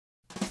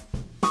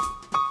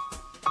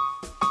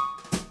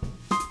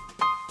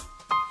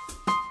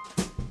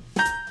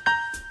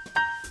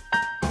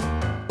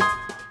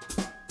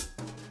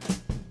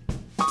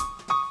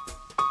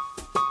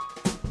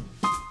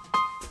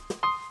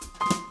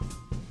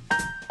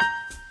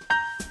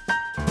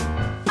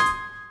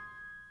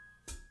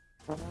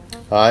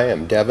Hi,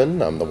 I'm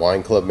Devon. I'm the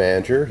wine club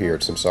manager here at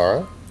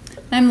Samsara.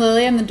 I'm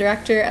Lily. I'm the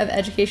Director of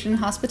Education and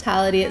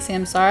Hospitality at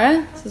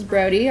Samsara. This is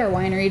Brody, our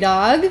winery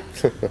dog.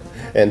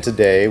 And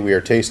today we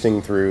are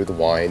tasting through the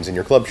wines in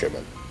your club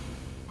shipment.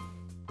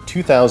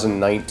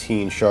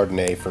 2019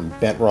 Chardonnay from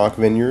Bent Rock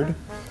Vineyard.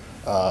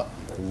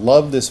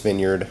 Love this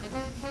vineyard.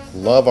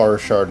 Love our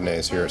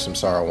Chardonnays here at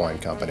Samsara Wine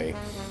Company.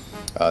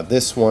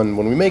 This one,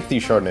 when we make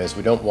these Chardonnays,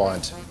 we don't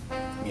want,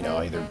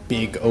 either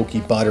big,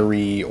 oaky,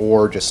 buttery,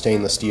 or just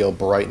stainless steel,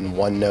 bright in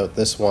one note.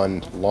 This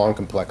one, long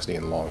complexity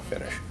and long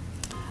finish.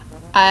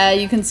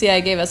 You can see I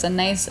gave us a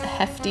nice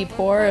hefty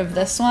pour of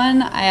this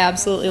one. I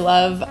absolutely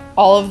love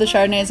all of the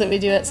Chardonnays that we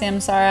do at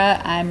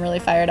Samsara. I'm really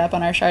fired up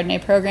on our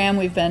Chardonnay program.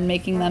 We've been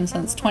making them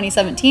since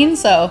 2017,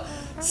 so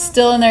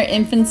still in their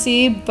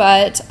infancy,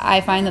 but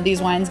I find that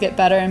these wines get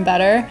better and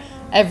better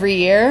every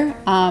year.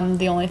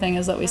 The only thing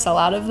is that we sell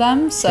out of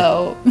them,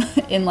 so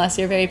unless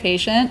you're very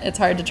patient, it's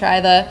hard to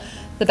try the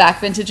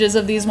back vintages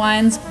of these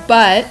wines,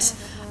 but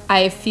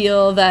I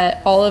feel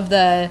that all of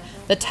the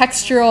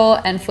textural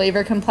and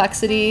flavor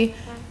complexity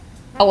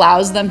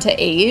allows them to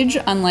age,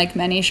 unlike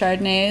many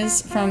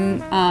Chardonnays from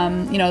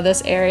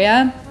this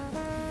area.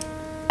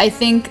 I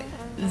think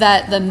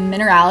that the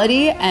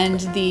minerality and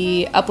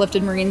the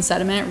uplifted marine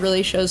sediment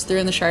really shows through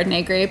in the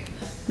Chardonnay grape,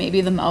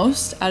 maybe the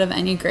most out of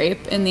any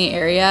grape in the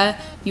area.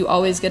 You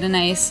always get a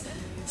nice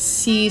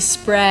sea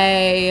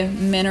spray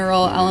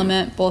mineral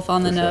element both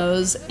on the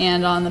nose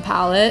and on the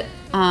palate.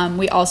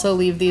 We also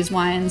leave these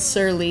wines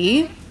sur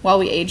lie while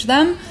we age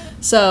them.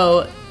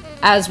 So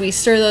as we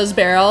stir those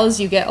barrels,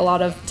 you get a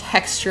lot of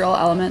textural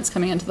elements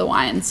coming into the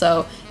wine.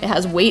 So it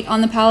has weight on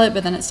the palate,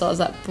 but then it still has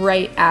that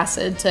bright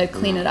acid to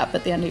clean it up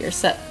at the end of your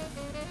sip.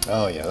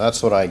 Oh yeah,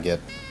 that's what I get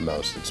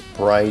most. It's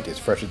bright, it's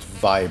fresh, it's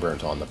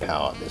vibrant on the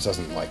palate. It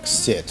doesn't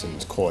sit and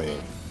it's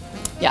cloying.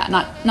 Yeah,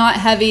 not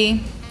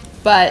heavy,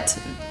 but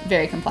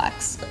very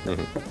complex.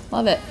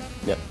 Love it.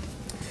 Yep.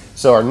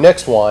 So our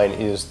next wine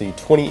is the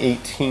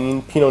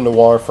 2018 Pinot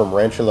Noir from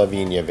Rancho La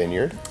Viña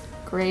Vineyard.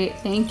 Great,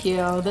 thank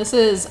you. This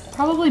is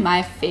probably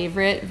my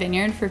favorite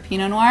vineyard for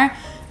Pinot Noir.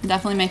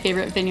 Definitely my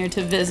favorite vineyard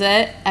to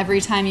visit.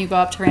 Every time you go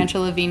up to Rancho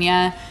La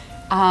Viña,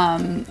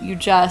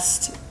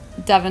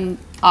 Devon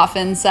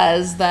often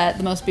says that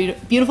the most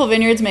beautiful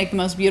vineyards make the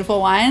most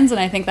beautiful wines, and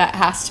I think that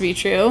has to be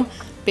true.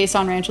 Based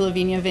on Rancho La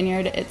Viña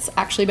Vineyard, it's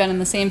actually been in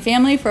the same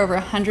family for over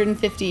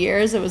 150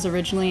 years. It was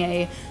originally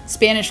a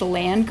Spanish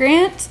land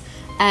grant,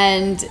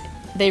 and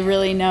they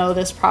really know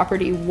this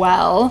property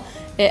well.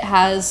 It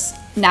has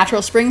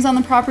natural springs on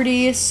the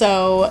property,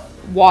 so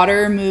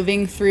water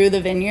moving through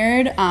the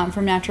vineyard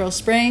from natural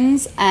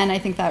springs, and I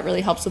think that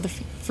really helps with the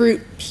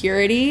fruit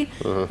purity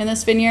in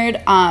this vineyard.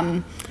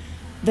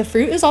 The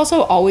fruit is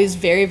also always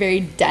very, very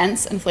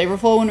dense and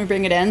flavorful when we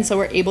bring it in, so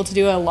we're able to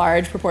do a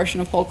large proportion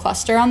of whole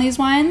cluster on these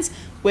wines,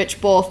 which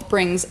both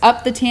brings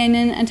up the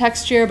tannin and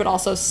texture, but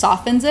also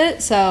softens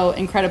it, so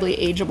incredibly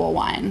ageable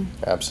wine.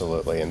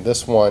 Absolutely, and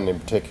this one in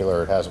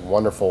particular, it has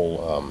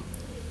wonderful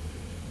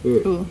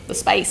the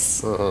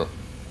spice.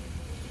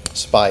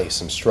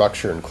 Spice and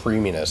structure and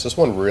creaminess. This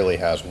one really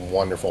has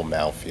wonderful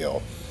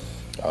mouthfeel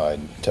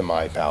to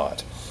my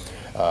palate.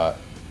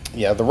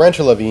 Yeah, the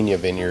Rancho La Viña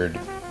Vineyard,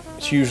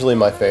 it's usually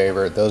my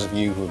favorite. Those of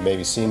you who have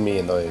maybe seen me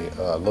in the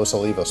Los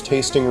Olivos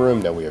tasting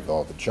room know we have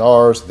all the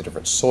jars, the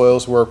different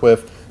soils we work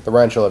with. The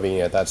Rancho La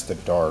Viña, that's the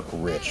dark,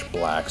 rich,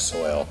 black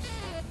soil.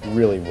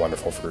 Really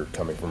wonderful fruit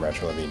coming from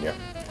Rancho La Viña.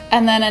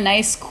 And then a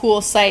nice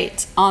cool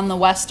site on the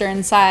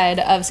western side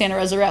of Santa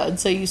Rosa Road,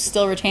 so you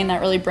still retain that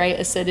really bright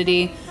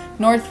acidity.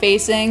 North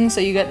facing, so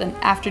you get the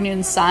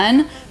afternoon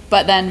sun,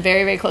 but then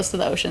very, very close to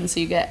the ocean, so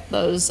you get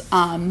those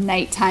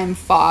nighttime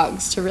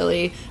fogs to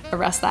really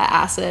arrest that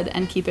acid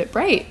and keep it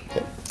bright.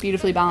 Yep.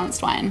 Beautifully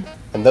balanced wine.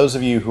 And those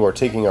of you who are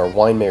taking our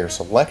winemaker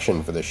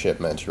selection for the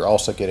shipment, you're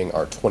also getting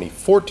our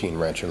 2014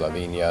 Rancho La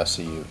Viña,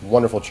 so you have a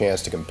wonderful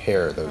chance to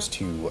compare those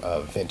two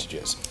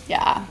vintages.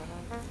 Yeah.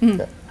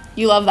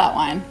 You love that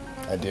wine.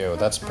 I do.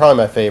 That's probably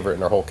my favorite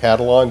in our whole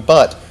catalog,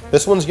 but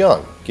this one's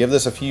young. Give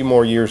this a few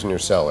more years in your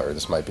cellar.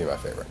 This might be my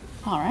favorite.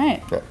 All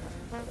right. Yeah.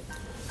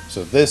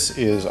 So this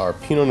is our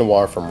Pinot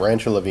Noir from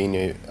Rancho La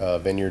Viña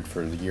Vineyard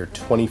for the year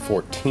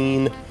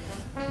 2014.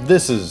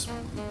 This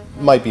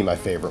might be my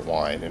favorite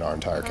wine in our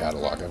entire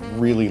catalog. I've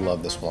really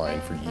loved this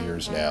wine for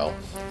years now,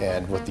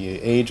 and with the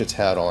age it's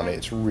had on it,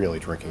 it's really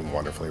drinking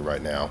wonderfully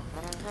right now.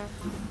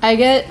 I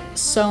get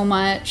so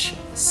much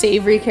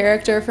savory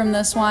character from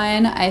this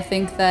wine. I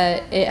think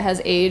that it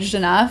has aged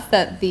enough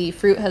that the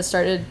fruit has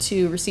started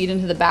to recede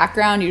into the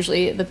background.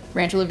 Usually the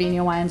Rancho La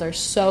Viña wines are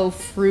so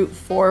fruit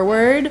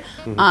forward.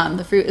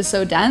 The fruit is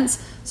so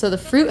dense. So the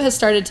fruit has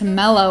started to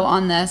mellow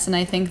on this, and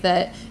I think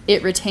that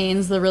it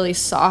retains the really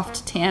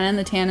soft tannin.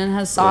 The tannin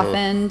has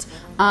softened,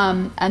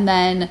 and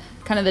then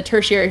kind of the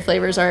tertiary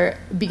flavors are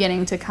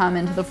beginning to come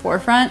into the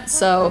forefront.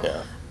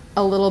 So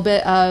a little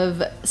bit of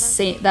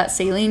that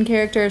saline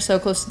character, so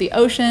close to the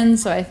ocean.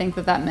 So I think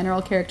that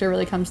mineral character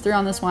really comes through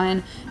on this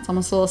wine. It's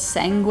almost a little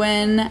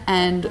sanguine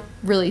and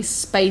really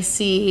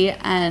spicy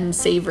and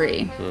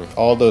savory.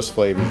 All those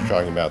flavors you're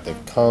talking about,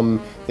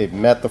 they've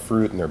met the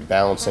fruit and they're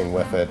balancing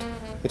with it.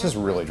 It's just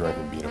really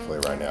drinking beautifully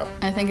right now.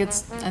 I think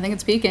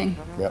it's peaking.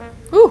 Yep.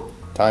 Ooh.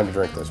 Time to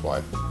drink this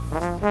wine.